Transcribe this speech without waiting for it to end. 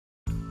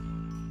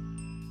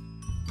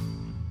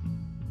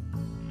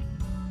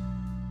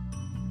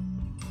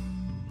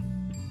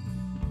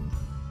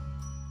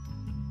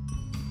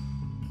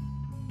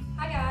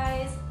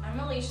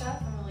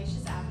Alicia from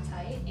Alicia's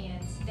Appetite, and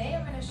today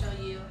I'm going to show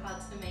you how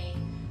to make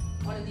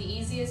one of the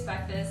easiest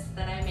breakfasts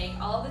that I make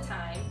all the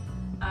time,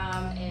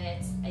 and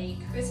it's a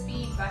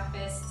crispy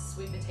breakfast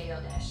sweet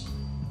potato dish.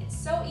 It's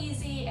so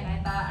easy, and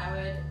I thought I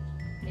would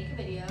make a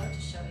video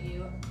to show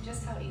you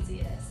just how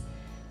easy it is.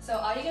 So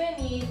all you're going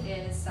to need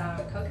is some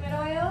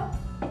coconut oil,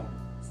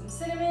 some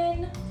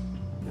cinnamon,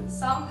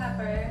 salt and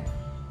pepper,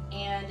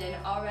 and an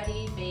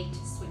already baked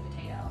sweet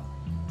potato.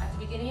 At the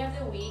beginning of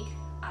the week,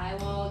 I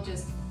will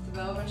just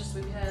throw a bunch of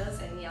sweet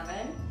potatoes in the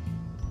oven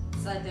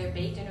so that they're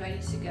baked and ready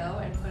to go,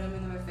 and put them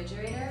in the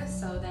refrigerator.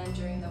 So then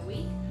during the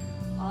week,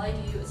 all I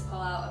do is pull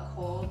out a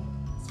cold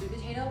sweet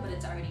potato, but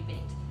it's already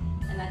baked.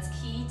 And that's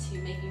key to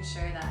making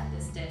sure that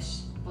this dish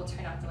will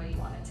turn out the way you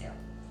want it to.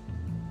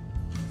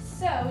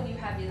 So you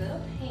have your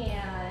little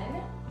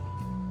pan,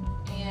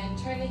 and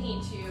turn the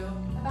heat to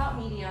about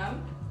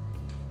medium,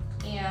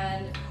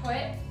 and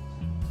put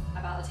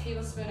about a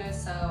tablespoon or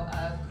so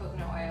of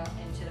coconut oil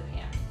into the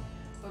pan.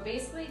 We're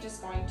basically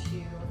just going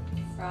to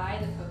fry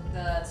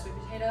the sweet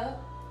potato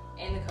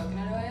in the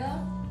coconut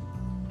oil,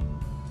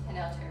 and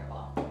it'll turn it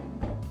well.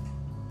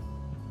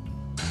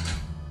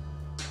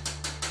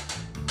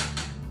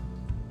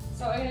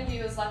 So what we're going to do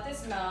is let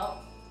this melt.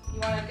 You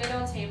want a good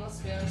old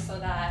tablespoon so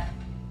that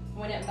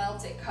when it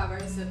melts, it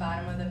covers the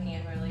bottom of the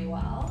pan really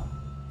well,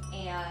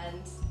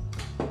 and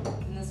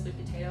the sweet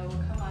potato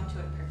will come onto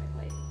it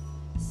perfectly.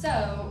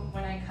 So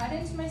when I cut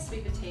into my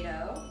sweet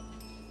potato,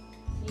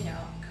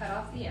 cut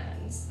off the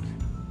ends,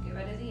 get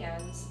rid of the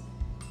ends,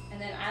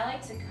 and then I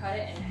like to cut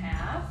it in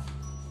half.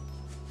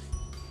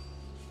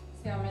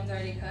 See how mine's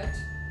already cooked?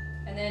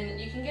 And then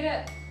you can get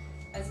it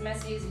as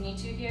messy as you need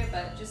to here,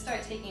 but just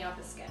start taking off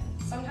the skin.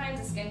 Sometimes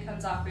the skin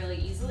comes off really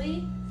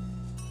easily,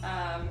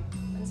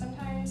 and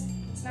sometimes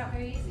it's not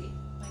very easy,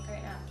 like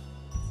right now.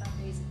 It's not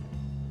very easy for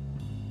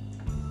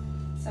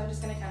me. So I'm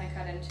just gonna kind of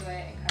cut into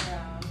it and cut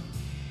around.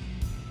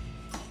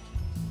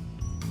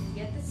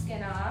 Get the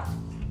skin off.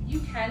 You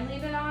can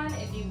leave it on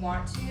if you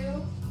want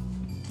to,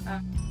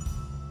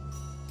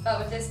 but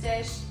with this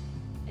dish,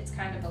 it's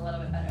kind of a little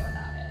bit better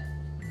without it.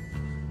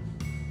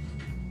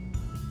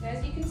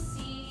 As you can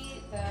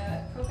see,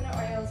 the coconut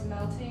oil is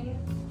melting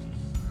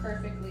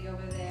perfectly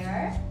over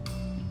there.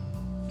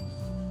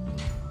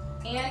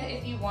 And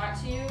if you want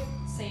to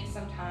save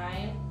some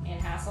time and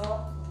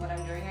hassle with what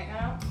I'm doing right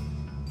now,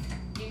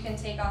 you can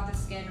take off the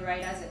skin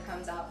right as it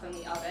comes out from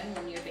the oven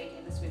when you're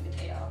baking the sweet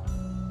potato.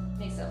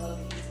 Makes it a little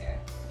bit easier.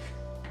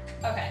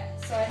 Okay,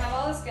 so I have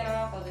all the skin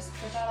off. I'll just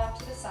put that off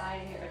to the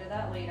side and get rid of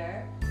that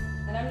later.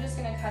 Then I'm just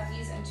going to cut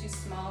these into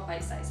small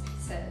bite-sized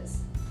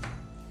pieces.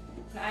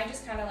 And I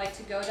just kind of like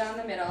to go down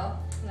the middle,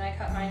 and I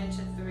cut mine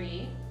into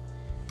 3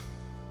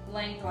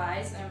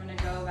 lengthwise, and I'm going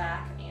to go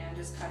back and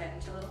just cut it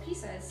into little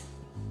pieces,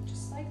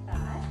 just like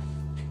that.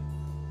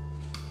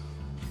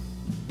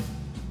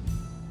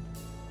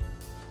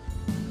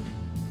 And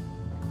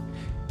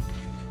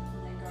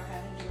then go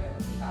ahead and do it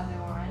with the other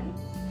one.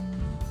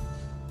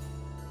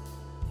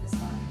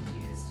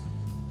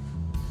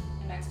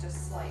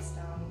 Just slice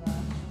down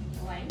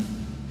the length.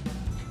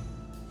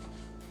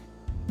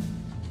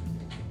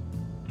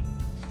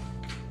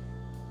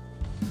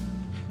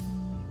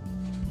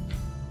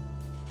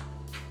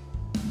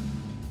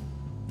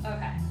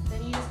 Okay, then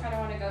you just kind of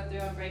want to go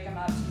through and break them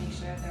up to make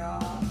sure that they're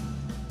all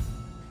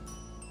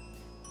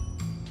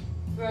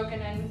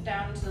broken and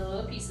down into the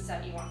little pieces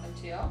that you want them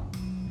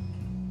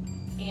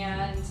to.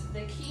 And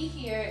the key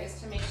here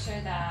is to make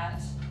sure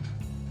that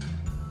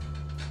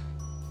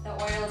the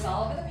oil is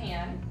all over the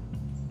pan,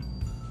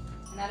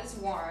 and that is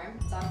warm.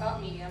 It's on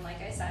about medium,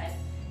 like I said.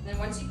 And then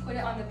once you put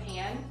it on the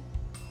pan,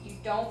 you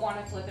don't want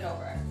to flip it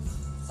over.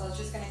 So it's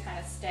just going to kind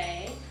of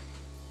stay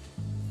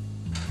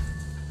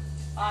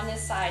on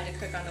this side to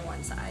cook on the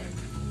one side.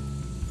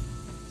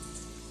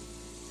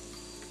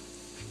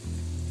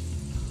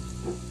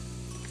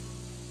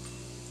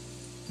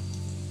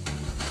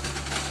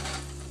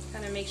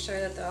 Kind of make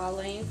sure that they're all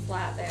laying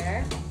flat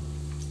there.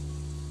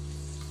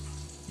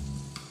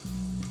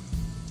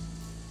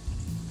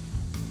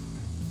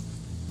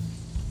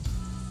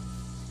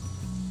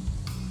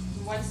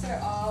 Once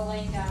they're all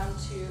laying down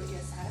to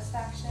your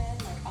satisfaction,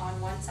 like on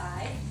one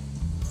side,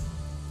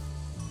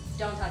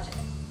 don't touch it.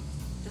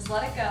 Just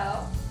let it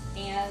go,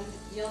 and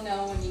you'll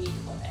know when you need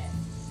to flip it.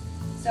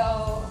 So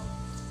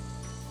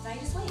now you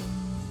just wait.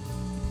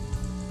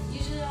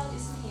 Usually I'll do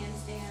some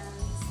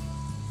handstands,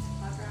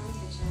 walk around the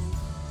kitchen.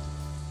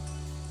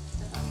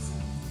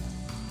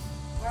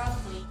 We're all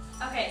clean.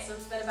 Okay, so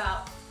it's been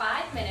about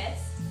 5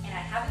 minutes, and I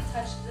haven't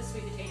touched the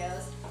sweet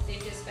potatoes. They've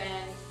just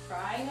been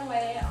frying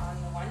away on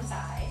the one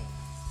side.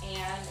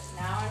 And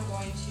now I'm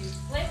going to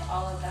flip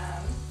all of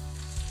them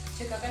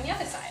to cook on the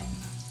other side.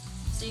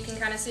 So you can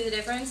kind of see the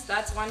difference.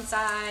 That's one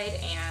side,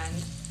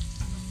 and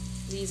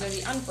these are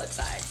the unflipped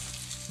sides.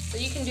 So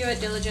you can do it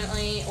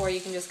diligently, or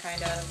you can just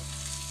kind of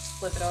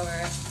flip it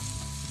over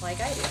like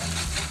I do.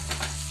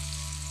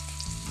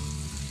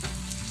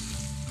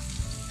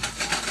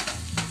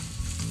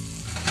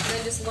 And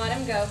then just let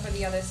them go for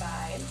the other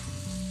side.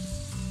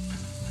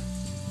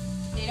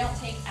 They don't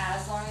take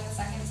as long on the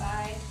second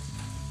side,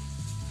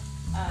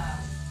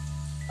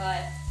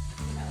 but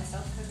you know, they still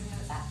have to cook them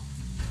with that.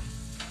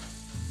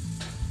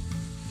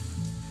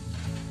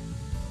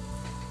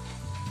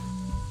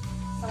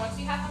 So once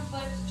you have them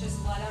flipped,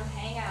 just let them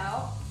hang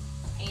out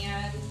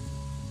and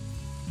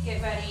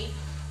get ready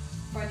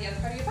for the other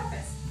part of your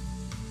breakfast.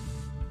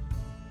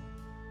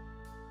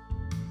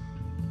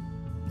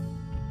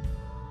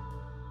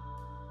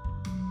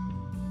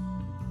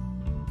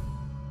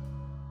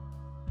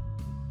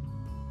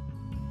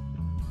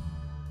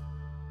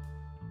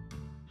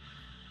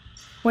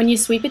 When your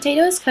sweet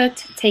potato is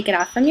cooked, take it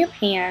off from your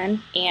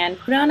pan and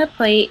put it on a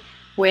plate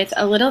with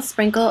a little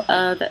sprinkle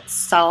of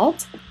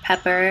salt,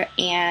 pepper,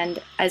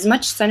 and as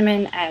much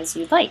cinnamon as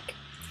you'd like.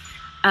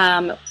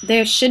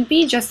 There should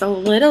be just a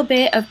little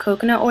bit of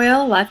coconut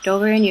oil left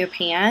over in your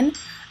pan.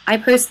 I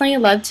personally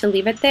love to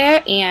leave it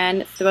there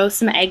and throw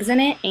some eggs in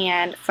it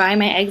and fry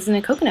my eggs in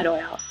the coconut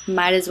oil.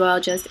 Might as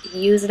well just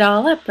use it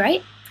all up,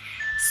 right?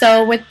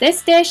 So with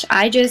this dish,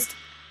 I just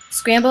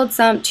scrambled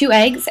 2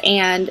 eggs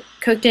and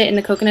cooked it in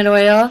the coconut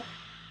oil,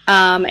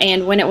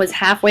 and when it was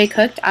halfway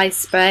cooked, I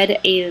spread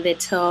a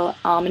little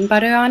almond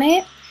butter on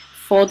it,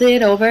 folded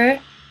it over,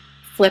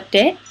 flipped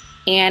it,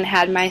 and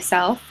had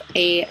myself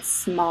a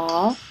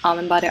small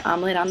almond butter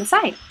omelet on the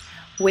side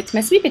with my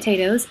sweet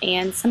potatoes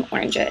and some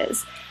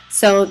oranges.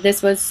 So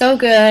this was so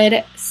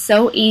good,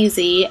 so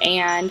easy,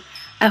 and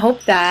I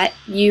hope that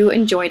you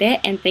enjoyed it,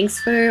 and thanks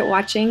for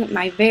watching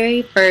my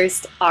very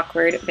first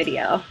awkward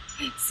video.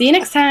 See you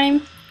next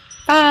time.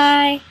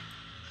 Bye!